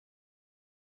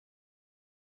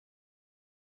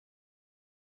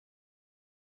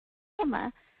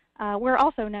Alabama. We're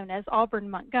also known as Auburn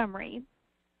Montgomery.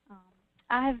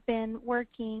 I have been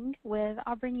working with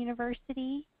Auburn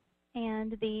University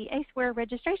and the ACEware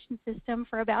registration system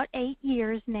for about 8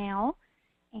 years now,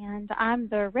 and I'm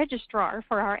the registrar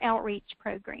for our outreach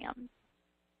programs.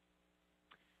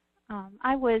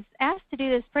 I was asked to do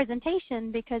this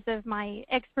presentation because of my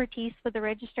expertise with the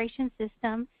registration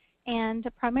system and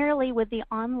primarily with the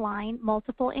online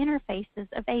multiple interfaces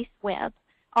of ACEweb.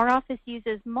 Our office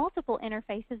uses multiple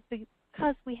interfaces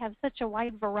because we have such a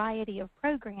wide variety of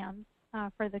programs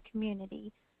for the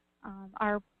community.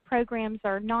 Our programs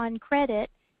are non-credit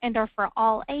and are for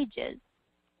all ages.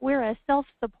 We're a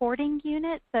self-supporting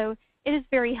unit, so it is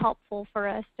very helpful for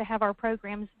us to have our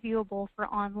programs viewable for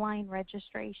online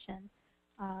registration.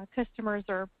 Customers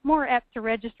are more apt to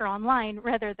register online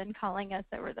rather than calling us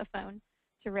over the phone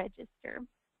to register.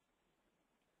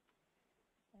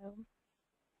 So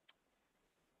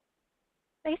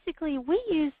basically, we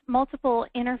use multiple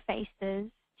interfaces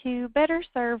to better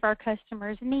serve our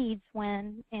customers' needs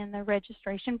when in the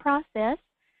registration process.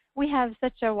 We have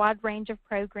such a wide range of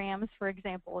programs, for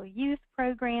example, youth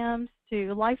programs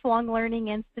to Lifelong Learning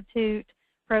Institute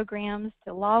programs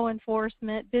to law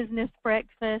enforcement, business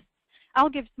breakfasts. I'll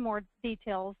give some more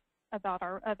details about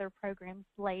our other programs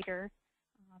later.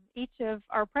 Each of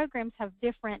our programs have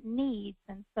different needs,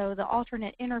 and so the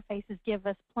alternate interfaces give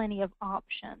us plenty of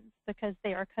options because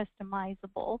they are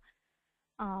customizable.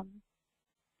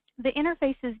 The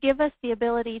interfaces give us the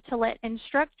ability to let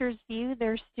instructors view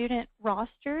their student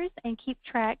rosters and keep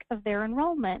track of their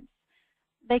enrollments.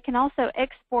 They can also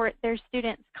export their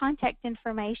students' contact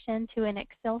information to an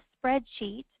Excel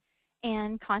spreadsheet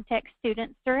and contact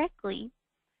students directly.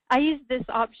 I used this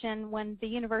option when the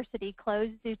university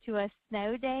closed due to a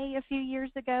snow day a few years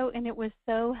ago, and it was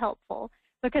so helpful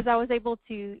because I was able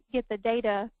to get the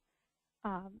data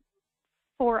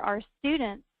for our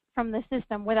students from the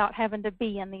system without having to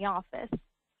be in the office.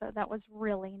 So that was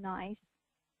really nice.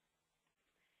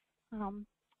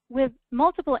 With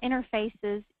multiple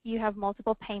interfaces, you have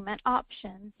multiple payment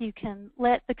options. You can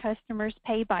let the customers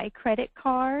pay by credit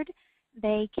card.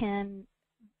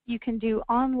 You can do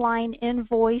online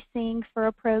invoicing for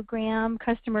a program.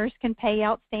 Customers can pay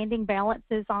outstanding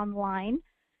balances online.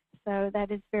 So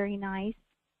that is very nice.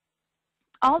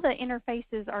 All the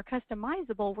interfaces are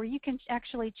customizable where you can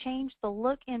actually change the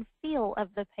look and feel of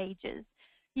the pages.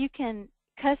 You can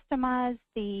customize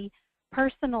the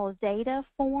personal data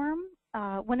form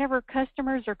whenever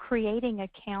customers are creating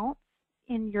accounts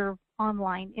in your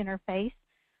online interface.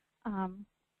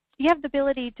 You have the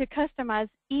ability to customize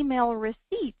email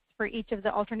receipts for each of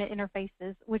the alternate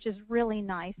interfaces, which is really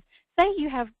nice. Say you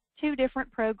have 2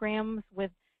 different programs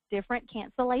with different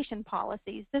cancellation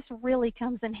policies. This really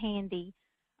comes in handy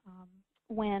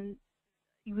when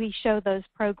we show those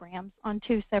programs on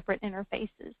 2 separate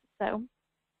interfaces. So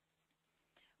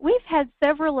we've had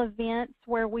several events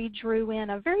where we drew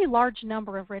in a very large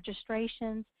number of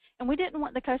registrations, and we didn't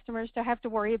want the customers to have to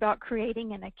worry about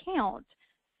creating an account.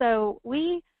 So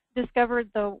we discovered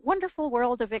the wonderful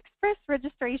world of express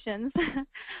registrations.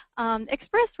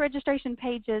 Express registration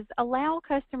pages allow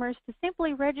customers to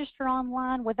simply register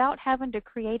online without having to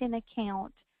create an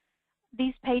account.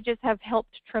 These pages have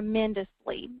helped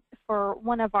tremendously. For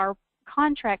one of our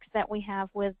contracts that we have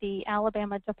with the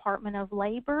Alabama Department of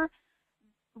Labor,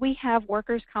 we have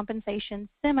workers' compensation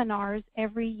seminars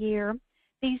every year.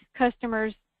 These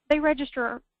customers, they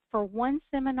register for one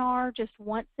seminar just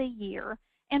once a year,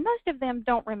 and most of them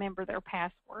don't remember their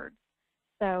passwords.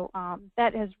 So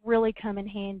that has really come in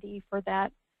handy for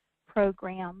that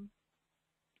program.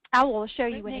 I will show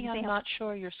you an example. I'm not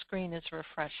sure your screen is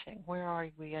refreshing. Where are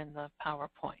we in the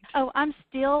PowerPoint? Oh, I'm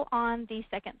still on the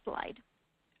second slide.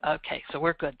 Okay, so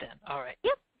we're good then. All right.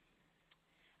 Yep.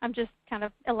 I'm just kind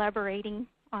of elaborating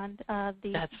on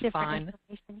the different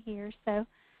information here. So,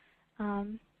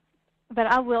 but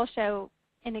I will show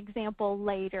an example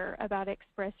later about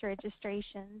express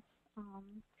registrations.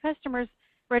 Customers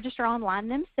register online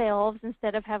themselves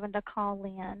instead of having to call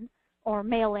in or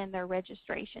mail in their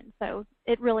registration. So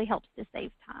it really helps to save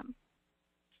time.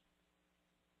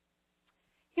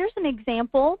 Here's an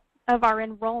example of our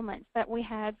enrollments that we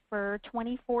had for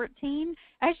 2014.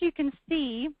 As you can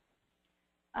see,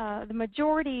 the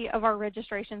majority of our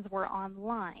registrations were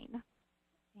online.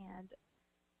 And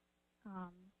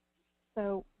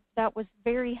so that was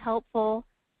very helpful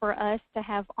for us to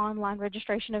have online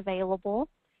registration available.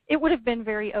 It would have been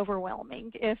very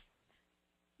overwhelming if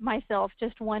myself,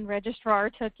 just one registrar,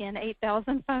 took in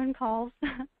 8,000 phone calls.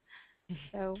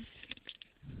 So,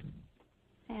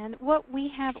 and what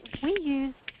we have, we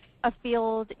use a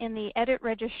field in the Edit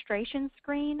Registration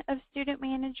screen of Student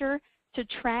Manager to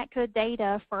track the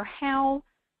data for how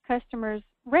customers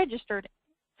registered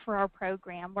for our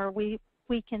program, where we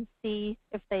can see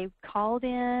if they called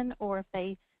in or if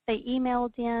they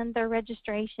emailed in their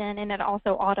registration, and it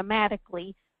also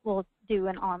automatically will do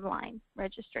an online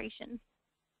registration.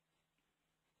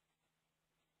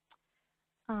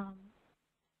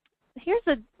 Here's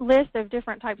a list of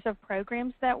different types of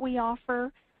programs that we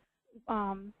offer.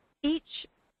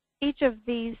 Each of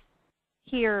these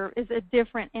here is a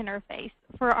different interface.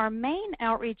 For our main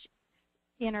outreach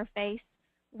interface,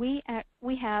 we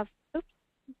have, oops,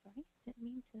 I'm sorry, didn't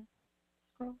mean to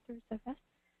scroll through so fast.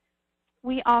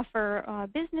 We offer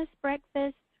business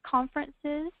breakfasts,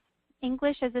 conferences,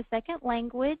 English as a second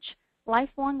language,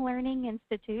 Lifelong Learning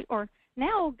Institute, or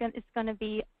now it's going to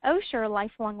be OSHER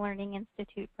Lifelong Learning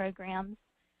Institute programs,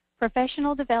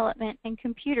 professional development, and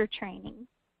computer training.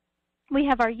 We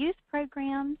have our youth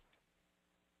programs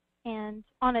and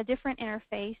on a different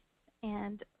interface,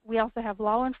 and we also have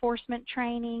law enforcement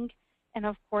training, and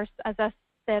of course, as I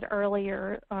said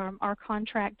earlier, our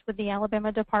contract with the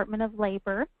Alabama Department of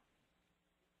Labor.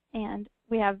 And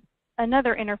we have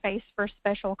another interface for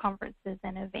special conferences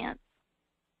and events.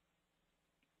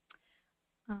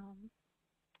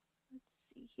 Let's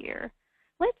see here.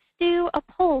 Let's do a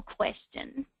poll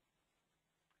question.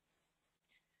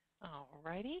 All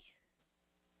righty.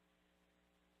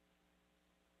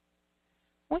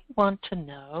 We want to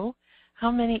know how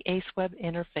many ACEweb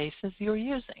interfaces you're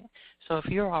using. So if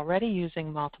you're already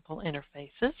using multiple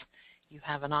interfaces, you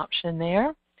have an option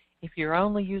there. If you're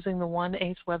only using the one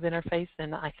ACEweb interface,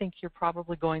 then I think you're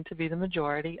probably going to be the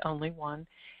majority, only one.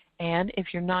 And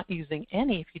if you're not using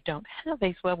any, if you don't have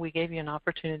ACEweb, we gave you an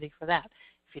opportunity for that.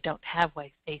 If you don't have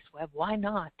ACEweb, why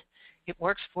not? It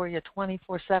works for you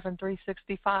 24/7,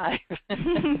 365.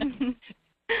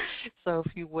 So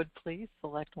if you would please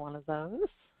select one of those,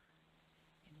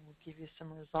 and we'll give you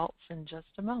some results in just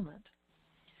a moment.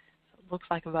 So it looks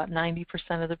like about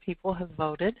 90% of the people have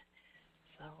voted.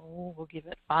 So we'll give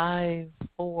it 5,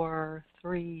 4,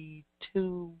 3,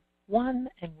 2, 1,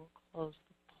 and we'll close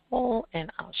the poll, and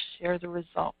I'll share the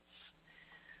results.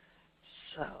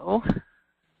 So,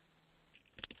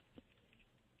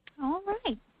 all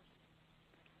right.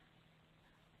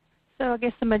 So I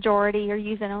guess the majority are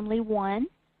using only one.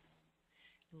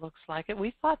 Looks like it.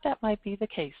 We thought that might be the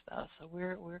case, though, so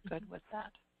we're good with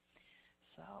that.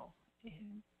 So let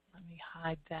me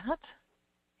hide that.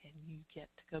 And you get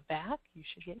to go back. You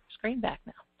should get your screen back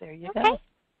now. There you go.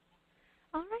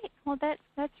 All right. Well,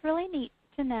 that's really neat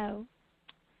to know.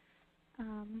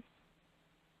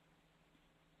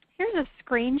 Here's a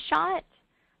screenshot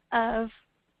of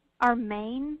our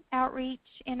main outreach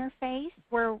interface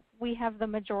where we have the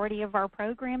majority of our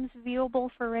programs viewable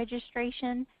for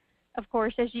registration. Of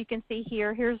course, as you can see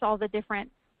here, here's all the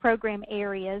different program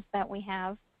areas that we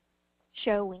have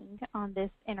showing on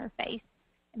this interface.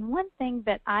 And one thing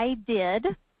that I did,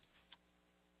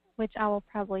 which I will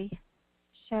probably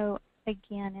show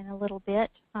again in a little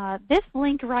bit, this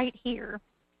link right here,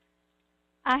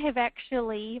 I have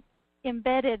actually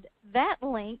embedded that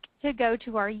link to go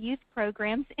to our youth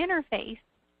programs interface.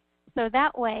 So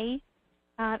that way,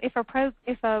 if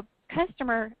a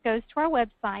customer goes to our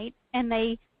website and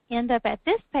they end up at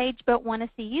this page but want to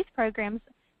see youth programs,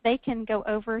 they can go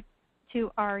over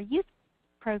to our youth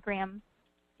program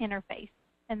interface.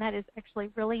 And that is actually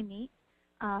really neat.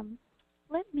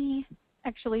 Let me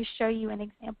actually show you an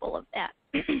example of that.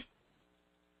 I'm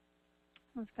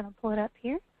just going to pull it up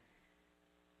here.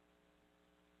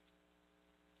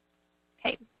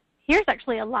 Okay, here's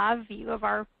actually a live view of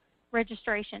our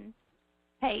registration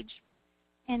page.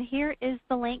 And here is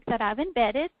the link that I've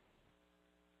embedded.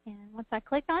 And once I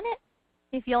click on it,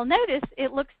 if you'll notice,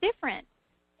 it looks different.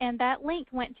 And that link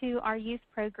went to our youth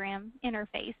program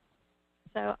interface.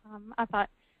 So I thought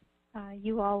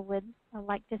you all would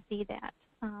like to see that.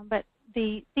 But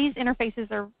these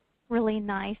interfaces are really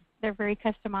nice. They're very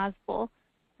customizable.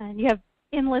 And you have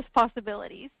endless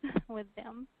possibilities with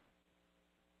them.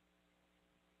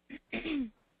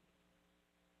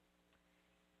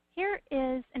 Here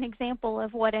is an example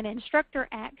of what an instructor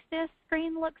access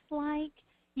screen looks like.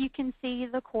 You can see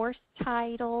the course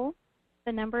title,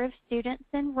 the number of students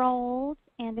enrolled,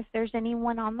 and if there's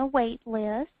anyone on the wait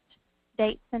list,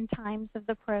 dates and times of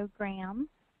the program.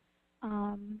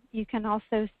 You can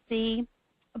also see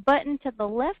a button to the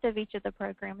left of each of the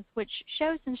programs which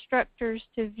shows instructors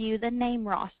to view the name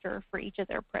roster for each of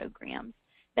their programs.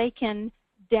 They can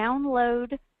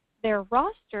download their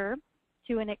roster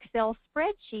to an Excel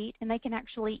spreadsheet, and they can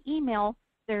actually email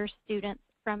their students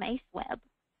from ACEweb.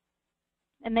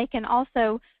 And they can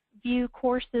also view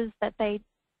courses that they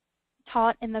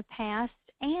taught in the past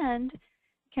and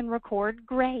can record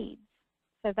grades.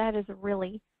 So that is a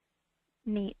really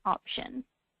neat option.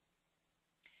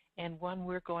 And one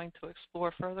we're going to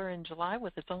explore further in July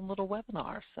with its own little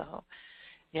webinar. So,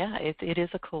 yeah, it is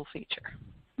a cool feature.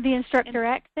 The instructor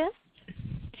access?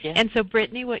 Yeah. And so,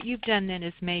 Brittany, what you've done then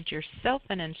is made yourself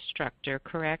an instructor,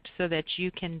 correct, so that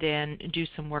you can then do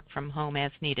some work from home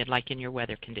as needed, like in your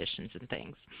weather conditions and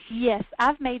things. Yes,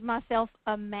 I've made myself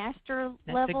a master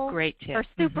level. That's a great tip. Or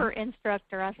super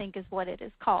instructor, I think is what it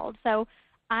is called. So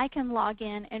I can log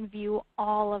in and view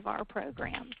all of our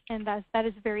programs, and that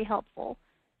is very helpful.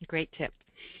 Great tip.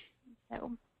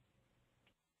 So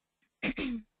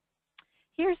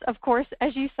here's, of course,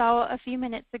 as you saw a few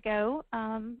minutes ago,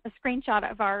 a screenshot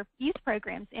of our youth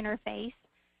programs interface.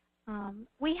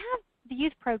 We have the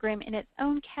youth program in its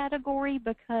own category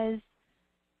because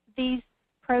these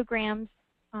programs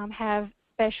have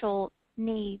special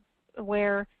needs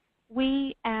where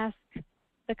we ask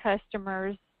the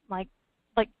customers, like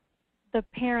the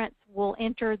parents will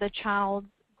enter the child's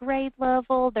grade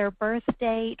level, their birth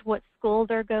date, what school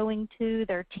they're going to,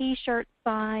 their T-shirt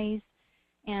size,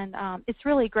 and it's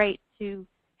really great to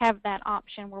have that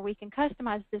option where we can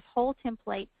customize this whole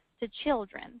template to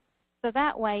children. So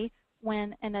that way,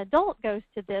 when an adult goes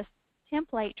to this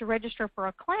template to register for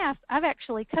a class, I've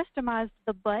actually customized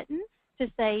the button to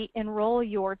say enroll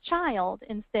your child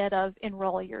instead of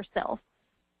enroll yourself.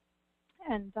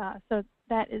 And so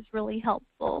that is really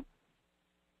helpful.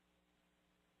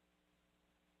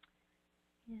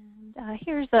 And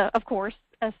here's, of course,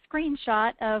 a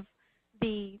screenshot of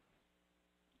the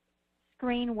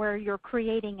screen where you're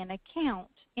creating an account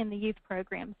in the youth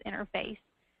programs interface.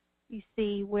 You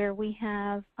see where we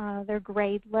have their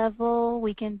grade level.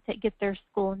 We can get their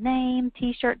school name,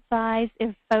 T-shirt size,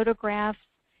 if photographs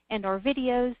and or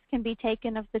videos can be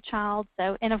taken of the child.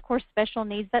 So, and of course, special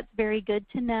needs. That's very good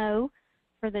to know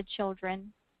for the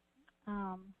children.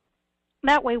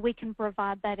 That way we can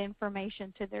provide that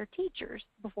information to their teachers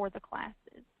before the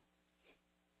classes.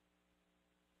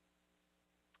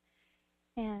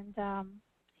 And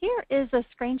here is a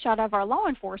screenshot of our law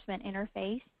enforcement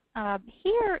interface.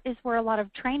 Here is where a lot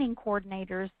of training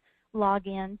coordinators log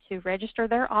in to register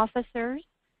their officers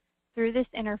through this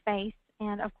interface.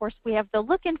 And of course, we have the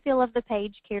look and feel of the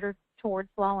page catered towards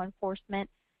law enforcement.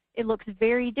 It looks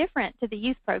very different to the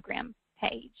youth program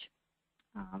page.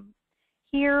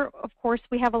 Here, of course,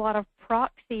 we have a lot of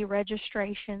proxy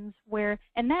registrations where,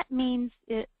 and that means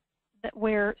that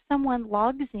where someone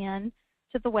logs in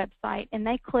to the website and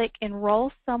they click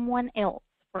enroll someone else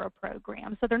for a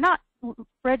program. So they're not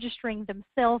registering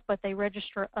themselves, but they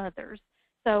register others.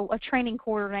 So a training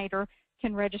coordinator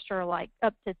can register like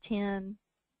up to 10,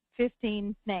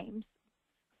 15 names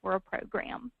for a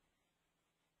program.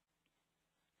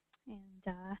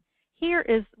 And here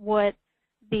is what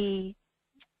the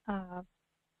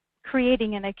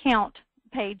creating an account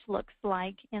page looks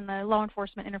like in the law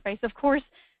enforcement interface. Of course,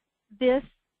 this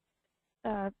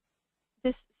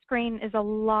screen is a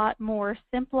lot more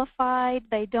simplified.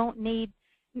 They don't need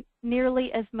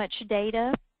nearly as much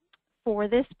data for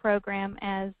this program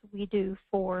as we do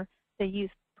for the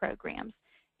youth programs.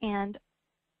 And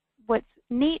what's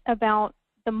neat about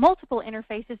the multiple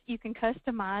interfaces, you can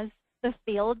customize the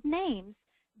field names.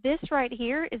 This right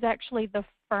here is actually the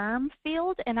firm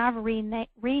field, and I've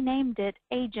renamed it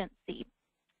agency.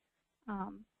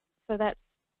 So that's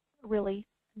a really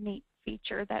neat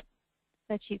feature that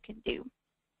you can do.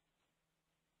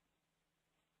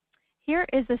 Here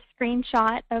is a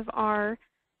screenshot of our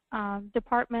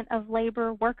Department of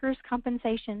Labor Workers'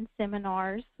 Compensation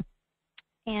seminars.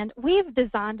 And we've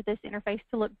designed this interface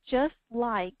to look just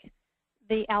like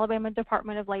the Alabama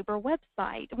Department of Labor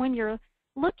website. When you're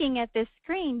looking at this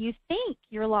screen, you think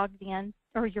you're logged in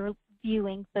or you're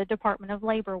viewing the Department of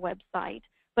Labor website,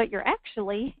 but you're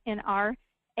actually in our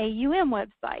AUM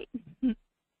website.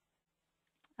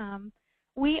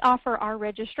 We offer our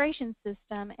registration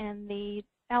system, and the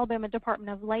Alabama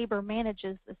Department of Labor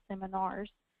manages the seminars.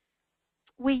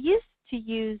 We used to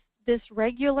use this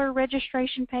regular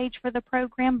registration page for the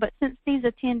program, but since these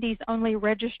attendees only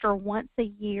register once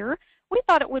a year, we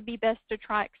thought it would be best to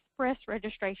try express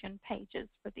registration pages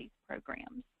for these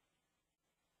programs.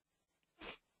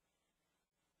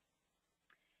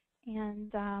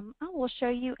 And I will show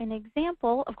you an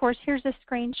example. Of course, here's a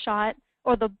screenshot,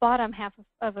 or the bottom half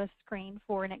of a screen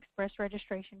for an express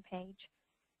registration page.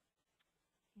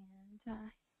 And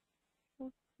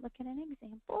we'll look at an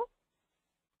example.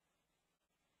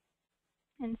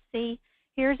 And see,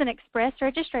 here's an express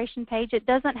registration page. It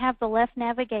doesn't have the left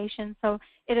navigation, so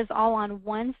it is all on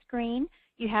one screen.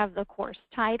 You have the course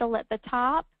title at the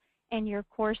top and your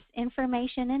course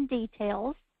information and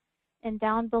details. And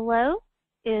down below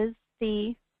is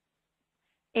the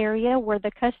area where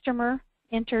the customer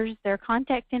enters their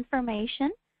contact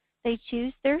information. They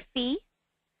choose their fee,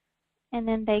 and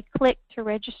then they click to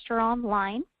register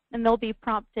online, and they'll be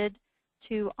prompted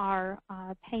to our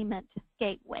payment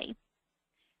gateway.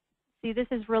 See, this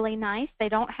is really nice. They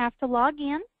don't have to log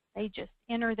in. They just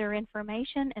enter their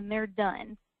information, and they're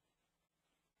done.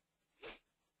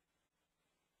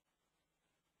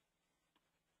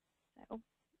 So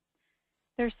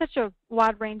there's such a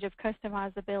wide range of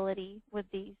customizability with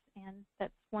these, and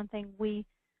that's one thing we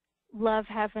love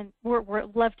having. We're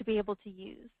love to be able to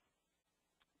use.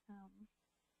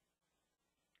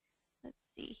 Let's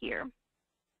see here.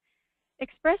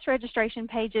 Express registration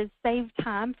pages save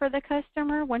time for the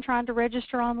customer when trying to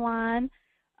register online.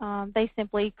 They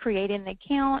simply create an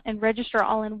account and register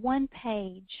all in one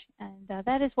page, and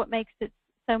that is what makes it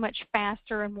so much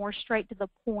faster and more straight to the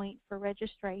point for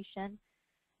registration.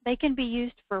 They can be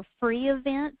used for free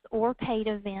events or paid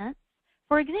events.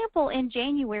 For example, in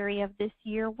January of this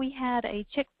year, we had a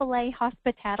Chick-fil-A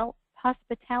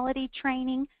hospitality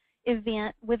training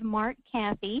event with Mark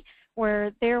Cathy,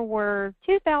 where there were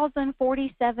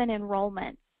 2,047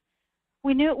 enrollments.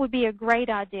 We knew it would be a great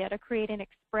idea to create an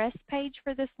express page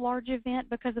for this large event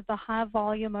because of the high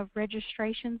volume of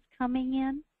registrations coming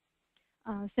in.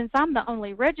 Since I'm the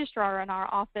only registrar in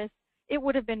our office, it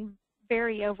would have been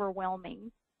very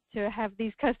overwhelming to have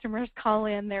these customers call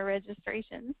in their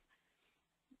registrations.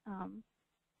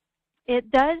 It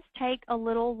does take a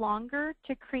little longer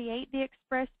to create the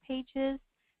express pages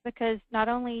because not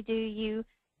only do you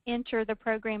enter the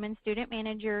program in Student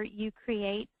Manager, you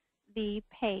create the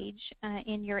page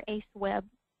in your ACEweb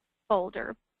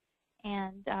folder.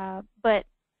 And but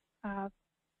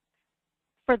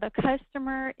for the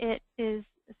customer, it is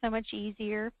so much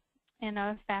easier and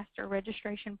a faster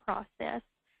registration process.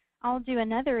 I'll do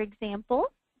another example.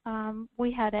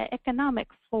 We had an economic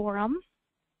forum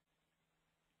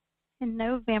in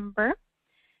November,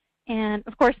 and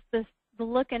of course the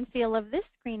look and feel of this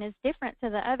screen is different to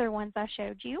the other ones I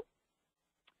showed you.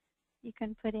 You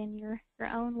can put in your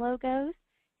own logos.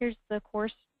 Here's the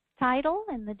course title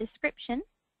and the description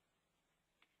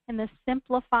and the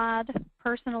simplified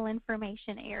personal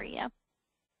information area.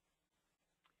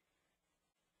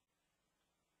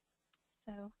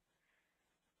 So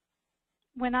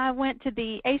when I went to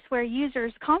the ACEware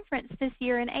Users Conference this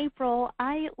year in April,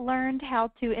 I learned how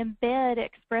to embed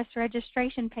express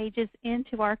registration pages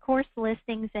into our course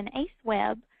listings in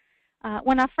ACEweb.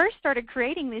 When I first started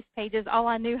creating these pages, all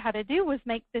I knew how to do was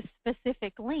make this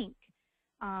specific link.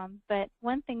 But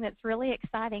one thing that's really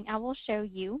exciting, I will show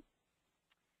you.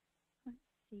 Let's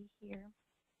see here.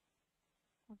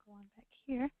 I'll go on back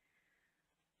here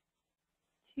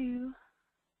to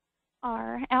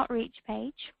our outreach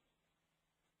page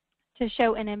to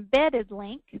show an embedded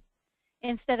link.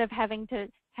 Instead of having to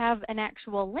have an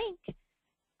actual link,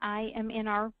 I am in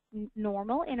our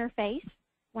normal interface.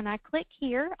 When I click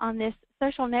here on this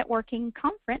social networking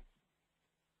conference,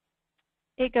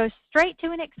 it goes straight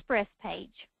to an express page.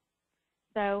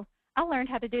 So I learned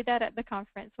how to do that at the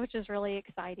conference, which is really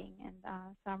exciting, and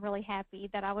so I'm really happy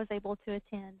that I was able to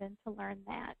attend and to learn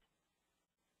that.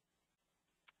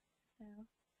 So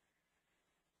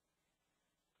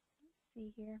let's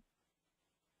see here.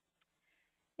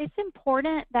 It's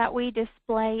important that we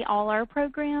display all our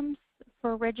programs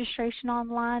for registration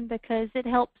online because it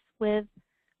helps with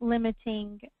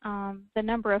limiting the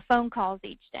number of phone calls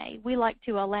each day. We like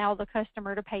to allow the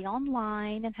customer to pay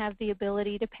online and have the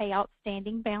ability to pay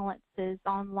outstanding balances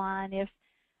online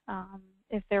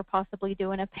if they're possibly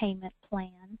doing a payment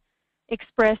plan.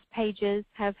 Express pages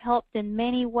have helped in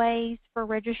many ways for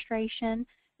registration.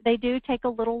 They do take a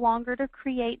little longer to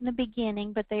create in the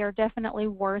beginning, but they are definitely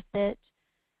worth it.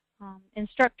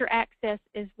 Instructor access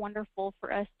is wonderful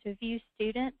for us to view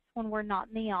students when we're not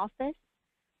in the office.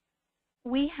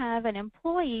 We have an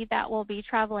employee that will be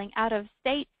traveling out of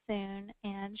state soon,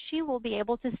 and she will be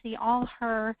able to see all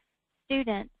her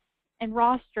students and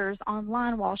rosters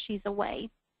online while she's away.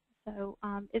 So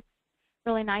it's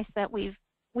really nice that we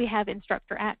have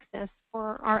instructor access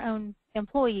for our own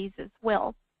employees as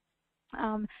well.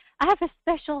 I have a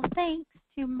special thanks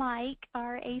to Mike,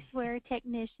 our ACEware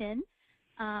technician,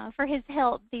 for his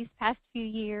help these past few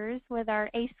years with our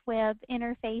ACEweb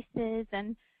interfaces,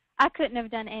 and I couldn't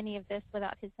have done any of this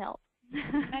without his help.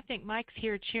 I think Mike's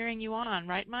here cheering you on,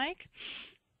 right, Mike?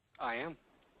 I am.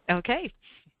 Okay.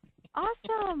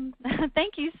 Awesome.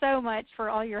 Thank you so much for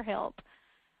all your help.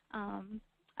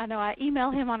 I know I email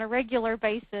him on a regular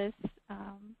basis,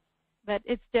 but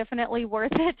it's definitely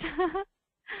worth it.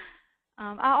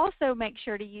 I also make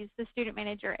sure to use the Student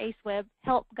Manager ACEweb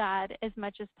help guide as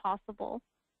much as possible,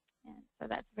 and so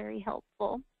that's very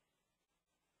helpful.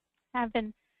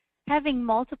 Having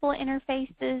multiple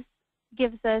interfaces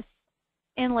gives us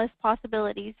endless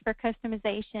possibilities for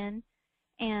customization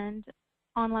and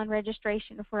online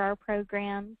registration for our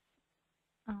programs.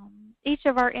 Each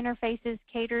of our interfaces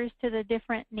caters to the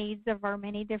different needs of our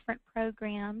many different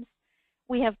programs.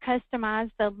 We have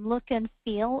customized the look and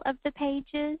feel of the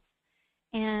pages,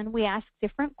 and we ask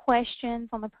different questions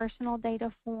on the personal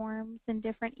data forms and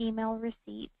different email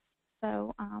receipts.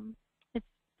 So it's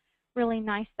really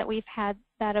nice that we've had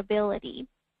that ability.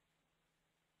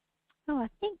 So I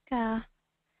think I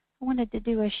wanted to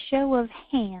do a show of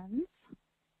hands.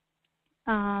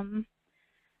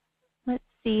 Let's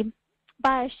see.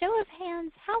 By a show of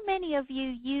hands, how many of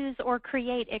you use or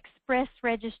create express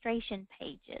registration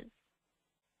pages?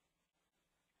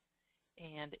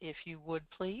 And if you would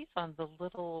please, on the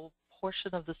little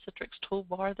portion of the Citrix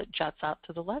toolbar that juts out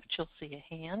to the left, you'll see a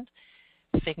hand.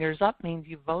 Fingers up means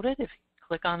you voted. If you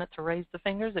click on it to raise the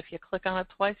fingers, if you click on it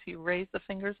twice, you raise the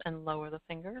fingers and lower the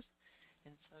fingers.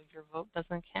 And so your vote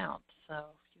doesn't count. So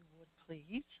if you would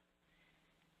please.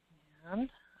 And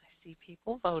I see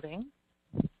people voting.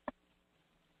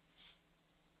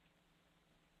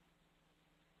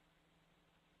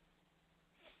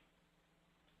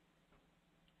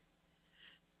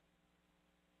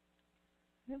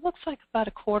 It looks like about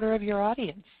a quarter of your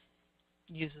audience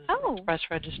uses express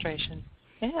registration.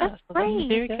 Yeah, that's great.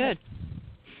 Very good.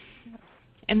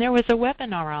 And there was a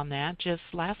webinar on that just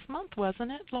last month,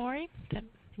 wasn't it, Lori? That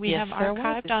we have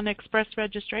archived on express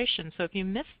registration. So if you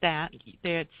missed that,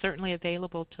 it's certainly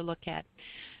available to look at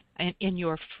in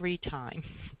your free time.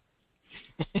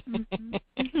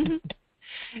 Mm-hmm.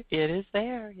 It is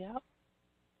there, yep.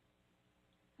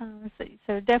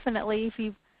 So definitely, if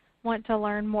you want to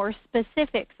learn more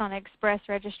specifics on express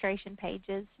registration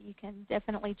pages, you can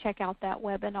definitely check out that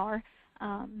webinar.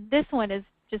 This one is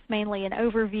just mainly an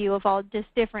overview of all just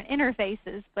different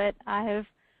interfaces, but I have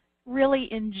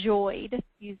really enjoyed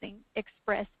using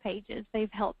express pages.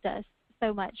 They've helped us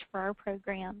so much for our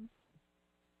programs.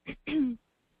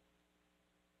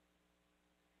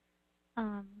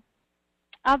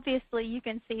 Obviously, you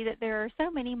can see that there are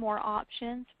so many more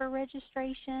options for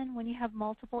registration when you have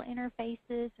multiple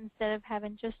interfaces instead of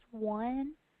having just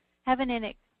one. Having an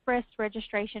express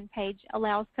registration page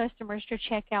allows customers to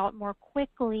check out more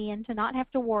quickly and to not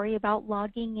have to worry about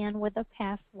logging in with a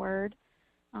password.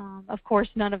 Of course,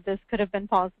 none of this could have been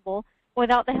possible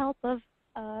without the help of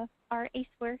our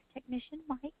ACEware technician,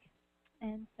 Mike.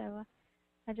 And so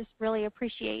I just really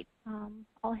appreciate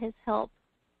all his help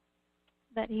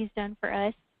that he's done for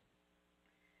us.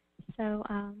 So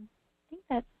I think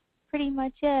that's pretty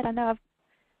much it. I know I've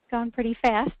gone pretty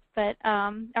fast, but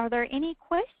are there any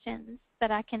questions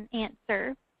that I can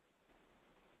answer?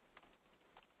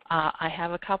 I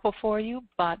have a couple for you,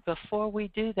 but before we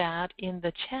do that, in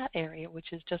the chat area,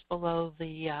 which is just below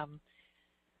the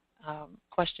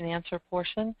question and answer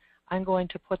portion, I'm going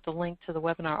to put the link to the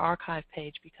webinar archive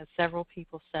page because several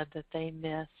people said that they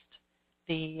missed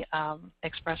the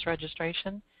express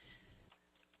registration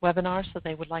webinar, so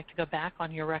they would like to go back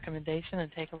on your recommendation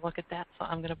and take a look at that. So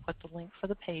I'm going to put the link for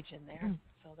the page in there.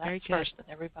 So that's first, and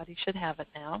everybody should have it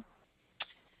now.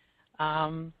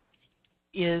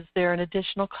 Is there an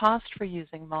additional cost for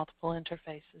using multiple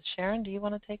interfaces? Sharon, do you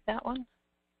want to take that one?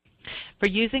 For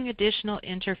using additional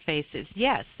interfaces,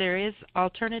 yes, there is.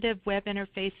 Alternative Web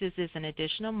Interfaces is an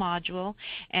additional module,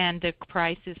 and the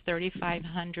price is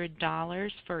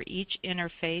 $3,500 for each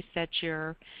interface that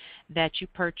you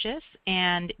purchase.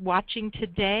 And watching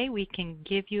today, we can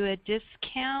give you a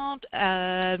discount.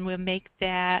 We'll make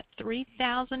that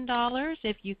 $3,000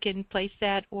 if you can place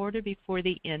that order before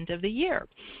the end of the year.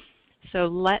 So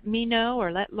let me know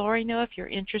or let Lori know if you're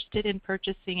interested in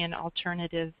purchasing an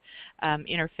alternative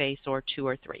interface or two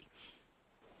or three.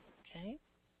 Okay.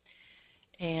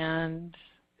 And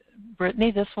Brittany,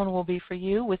 this one will be for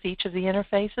you. With each of the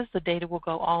interfaces, the data will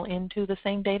go all into the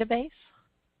same database?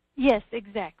 Yes,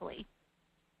 exactly.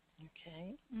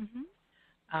 Okay.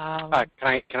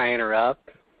 Can I interrupt?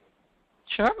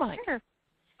 Sure, Mike. Sure.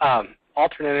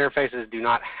 Alternate interfaces do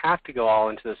not have to go all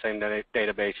into the same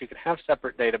database. You can have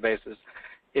separate databases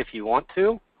if you want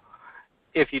to.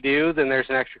 If you do, then there's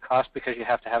an extra cost because you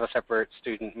have to have a separate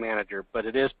student manager. But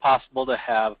it is possible to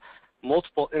have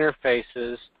multiple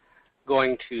interfaces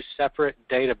going to separate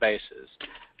databases.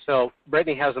 So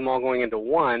Brittany has them all going into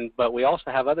one, but we also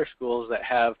have other schools that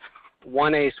have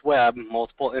one ACEweb,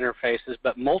 multiple interfaces,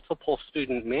 but multiple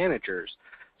student managers.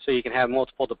 So you can have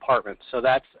multiple departments. So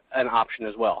that's an option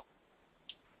as well.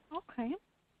 Okay.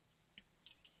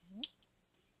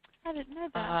 I didn't know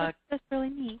that. That's really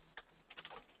neat.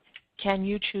 Can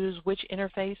you choose which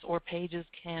interface or pages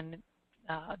can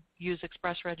use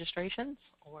express registrations,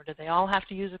 or do they all have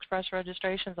to use express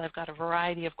registrations? I've got a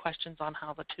variety of questions on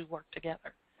how the two work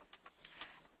together.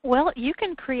 Well, you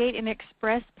can create an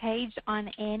express page on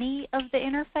any of the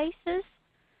interfaces.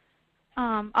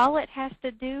 All it has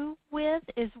to do with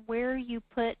is where you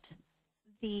put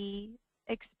the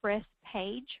express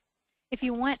page. If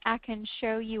you want, I can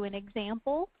show you an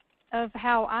example of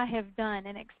how I have done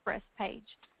an express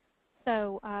page.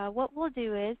 So what we'll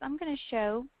do is I'm going to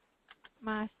show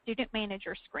my student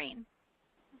manager screen.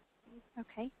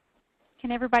 Okay.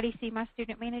 Can everybody see my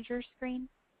student manager screen?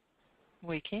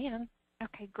 We can.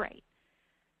 Okay, great.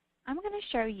 I'm going to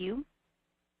show you,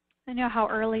 I know how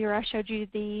earlier I showed you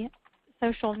the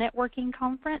social networking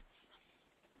conference.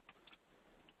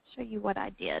 Show you what I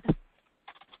did.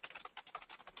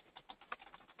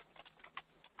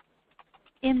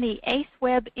 In the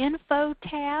ACEweb Info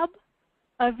tab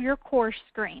of your course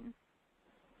screen,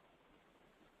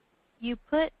 you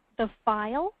put the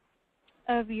file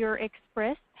of your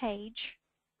Express page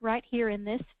right here in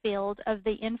this field of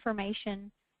the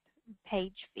information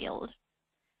page field.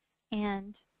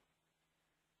 And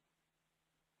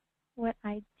what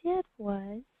I did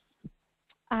was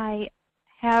I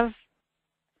have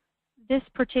this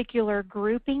particular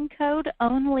grouping code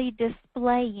only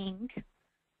displaying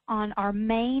on our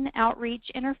main outreach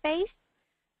interface.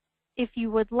 If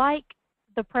you would like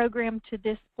the program to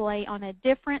display on a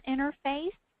different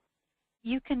interface,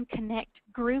 you can connect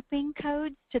grouping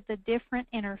codes to the different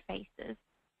interfaces.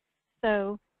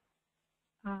 So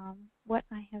what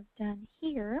I have done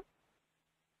here,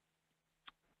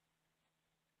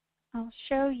 I'll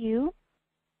show you.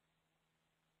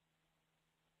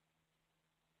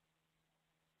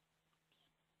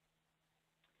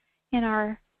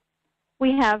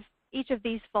 We have each of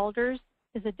these folders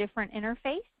is a different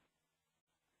interface.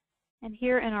 And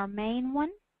here in our main one,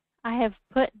 I have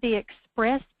put the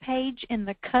Express page in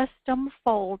the custom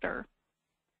folder.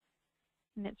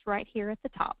 And it's right here at the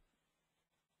top.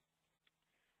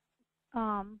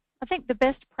 I think the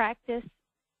best practice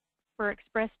for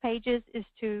Express pages is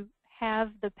to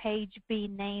have the page be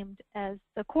named as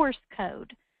the course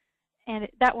code. And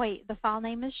that way the file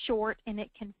name is short and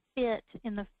it can fit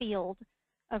in the field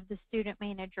of the student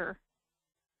manager,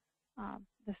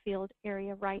 the field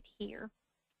area right here.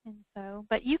 And so,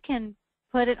 but you can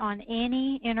put it on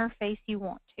any interface you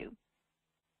want to.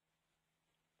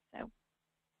 So,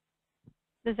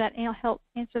 does that help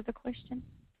answer the question?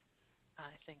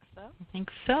 I think so. I think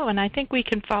so, and I think we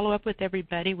can follow up with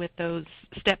everybody with those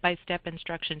step-by-step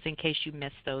instructions in case you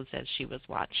missed those as she was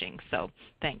watching. So,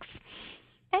 thanks.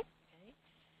 Okay.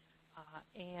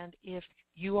 And if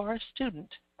you are a student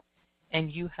and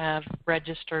you have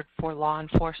registered for law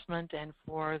enforcement and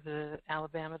for the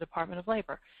Alabama Department of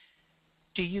Labor,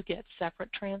 do you get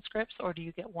separate transcripts or do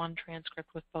you get one transcript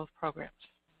with both programs?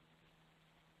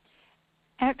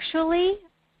 Actually,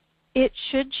 it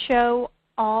should show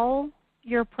all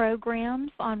your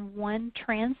programs on one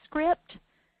transcript.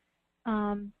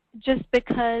 Just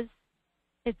because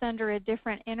it's under a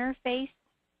different interface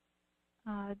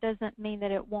doesn't mean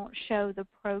that it won't show the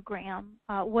program.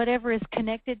 Whatever is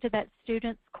connected to that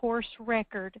student's course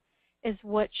record is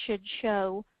what should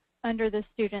show under the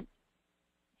student's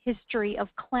history of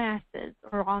classes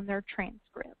or on their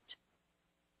transcript.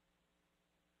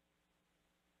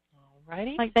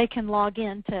 Alrighty. Like they can log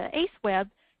in to ACEweb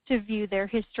to view their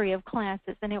history of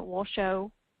classes and it will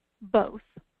show both.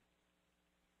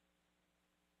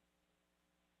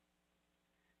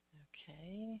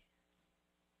 Okay.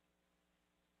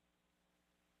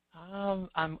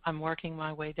 I'm working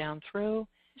my way down through.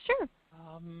 Sure.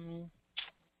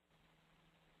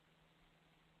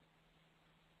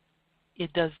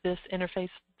 Does this interface,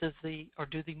 do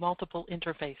the multiple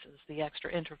interfaces, the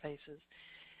extra interfaces,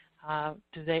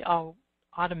 do they all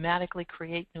automatically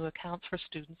create new accounts for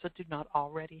students that do not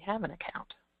already have an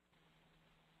account?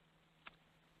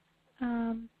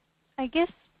 I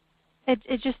guess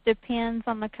it just depends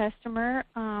on the customer.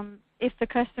 If the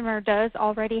customer does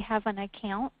already have an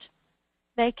account,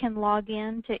 they can log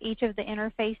in to each of the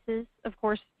interfaces, of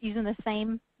course, using the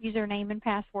same username and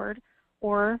password,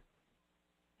 or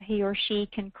he or she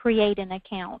can create an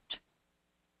account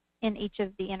in each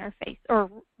of the interfaces. Or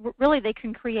really, they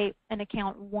can create an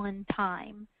account one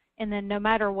time, and then no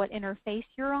matter what interface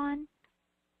you're on,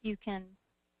 you can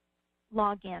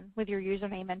log in with your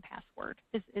username and password.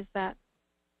 Is that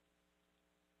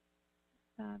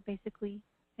basically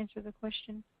answer the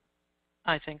question?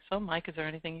 I think so. Mike, is there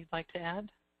anything you'd like to add?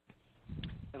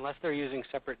 Unless they're using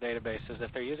separate databases.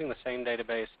 If they're using the same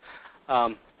database,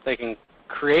 they can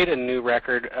create a new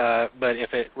record, but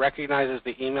if it recognizes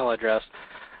the email address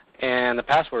and the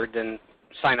password, then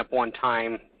sign up one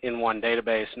time in one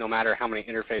database no matter how many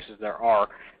interfaces there are,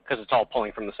 because it's all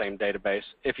pulling from the same database.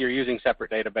 If you're using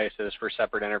separate databases for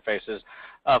separate interfaces,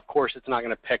 of course it's not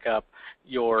going to pick up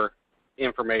your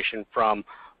information from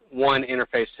one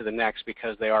interface to the next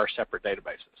because they are separate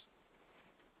databases.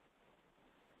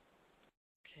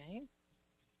 Okay.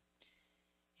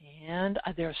 And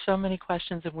there are so many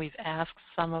questions, and we've asked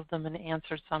some of them and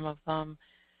answered some of them.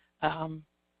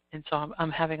 And so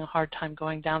I'm having a hard time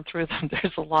going down through them.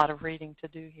 There's a lot of reading to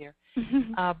do here.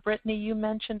 Brittany, you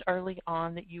mentioned early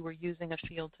on that you were using a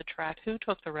field to track who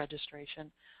took the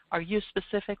registration. Are you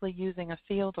specifically using a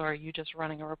field, or are you just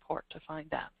running a report to find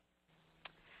that?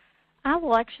 I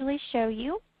will actually show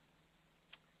you.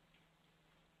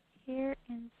 Here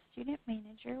in Student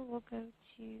Manager, we'll go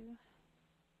to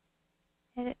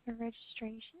Edit the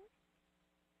Registration.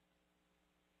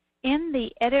 In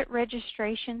the Edit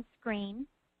Registration screen,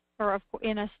 or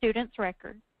in a student's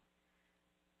record,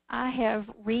 I have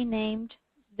renamed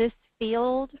this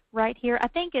field right here. I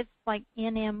think it's like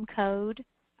NM code.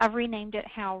 I've renamed it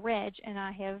How Reg, and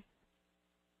I have,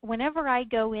 whenever I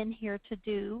go in here to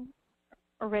do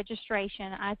a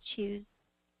registration, I choose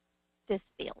this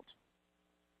field.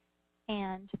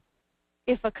 And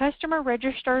if a customer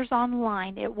registers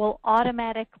online, it will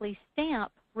automatically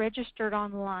stamp registered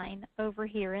online over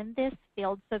here in this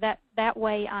field, so that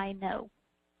way I know.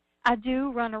 I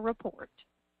do run a report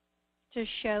to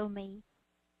show me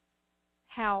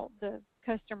how the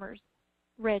customers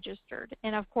registered.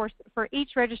 And of course, for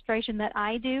each registration that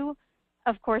I do,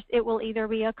 of course, it will either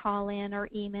be a call-in or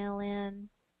email-in.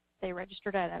 They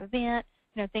registered at an event,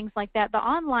 things like that. The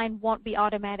online won't be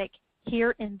automatic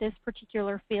here in this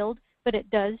particular field, but it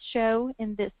does show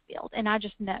in this field, and I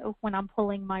just know when I'm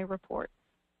pulling my report.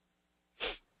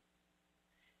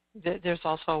 There's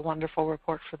also a wonderful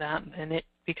report for that, and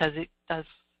because it does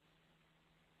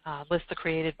list the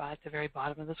created by at the very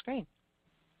bottom of the screen.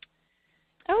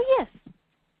 Oh yes,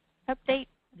 update.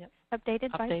 Yep.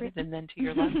 Updated by Brittany. And then to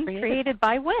your left, created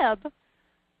by Web.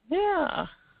 Yeah.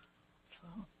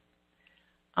 So,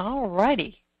 all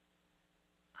righty.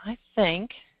 I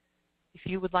think if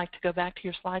you would like to go back to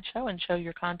your slideshow and show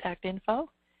your contact info,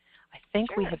 I think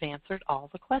Sure. we have answered all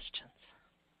the questions.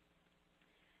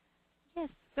 Yes,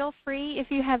 feel free.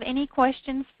 If you have any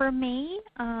questions for me,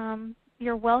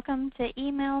 you're welcome to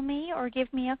email me or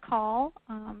give me a call.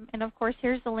 And of course,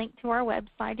 here's a link to our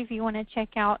website if you want to check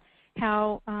out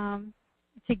how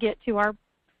to get to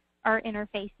our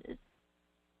interfaces.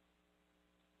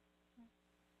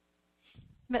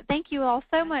 But thank you all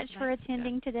so much for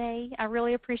attending today. I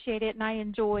really appreciate it, and I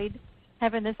enjoyed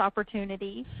having this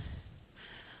opportunity.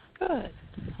 Good.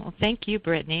 Well, thank you,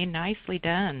 Brittany. Nicely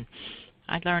done.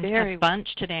 I learned a bunch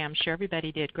today. I'm sure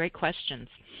everybody did. Great questions.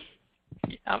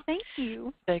 Yep. Thank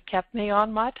you. They kept me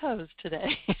on my toes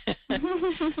today.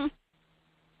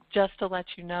 Just to let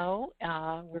you know,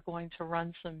 we're going to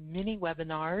run some mini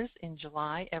webinars in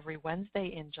July, every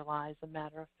Wednesday in July, as a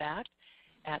matter of fact.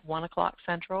 At 1 o'clock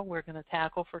Central, we're going to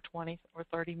tackle for 20 or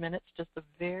 30 minutes just a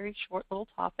very short little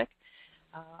topic.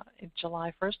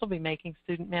 July 1st, we'll be making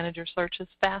student manager searches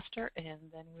faster, and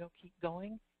then we'll keep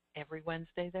going every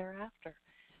Wednesday thereafter.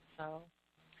 So,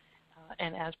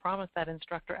 and as promised, that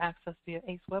instructor access via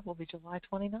ACEweb will be July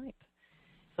 29th.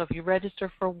 So if you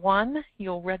register for one,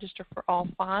 you'll register for all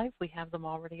 5. We have them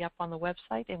already up on the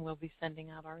website, and we'll be sending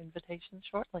out our invitations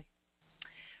shortly.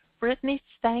 Brittany,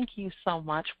 thank you so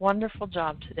much. Wonderful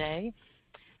job today.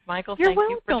 Michael, thank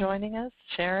you for joining us.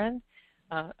 Sharon,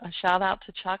 a shout out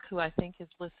to Chuck, who I think is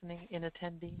listening in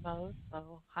attendee mode.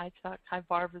 So hi, Chuck. Hi,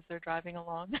 Barb, as they're driving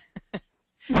along.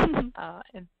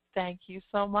 And thank you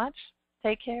so much.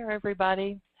 Take care,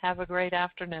 everybody. Have a great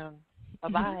afternoon.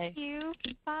 Bye-bye. Thank you.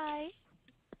 Bye.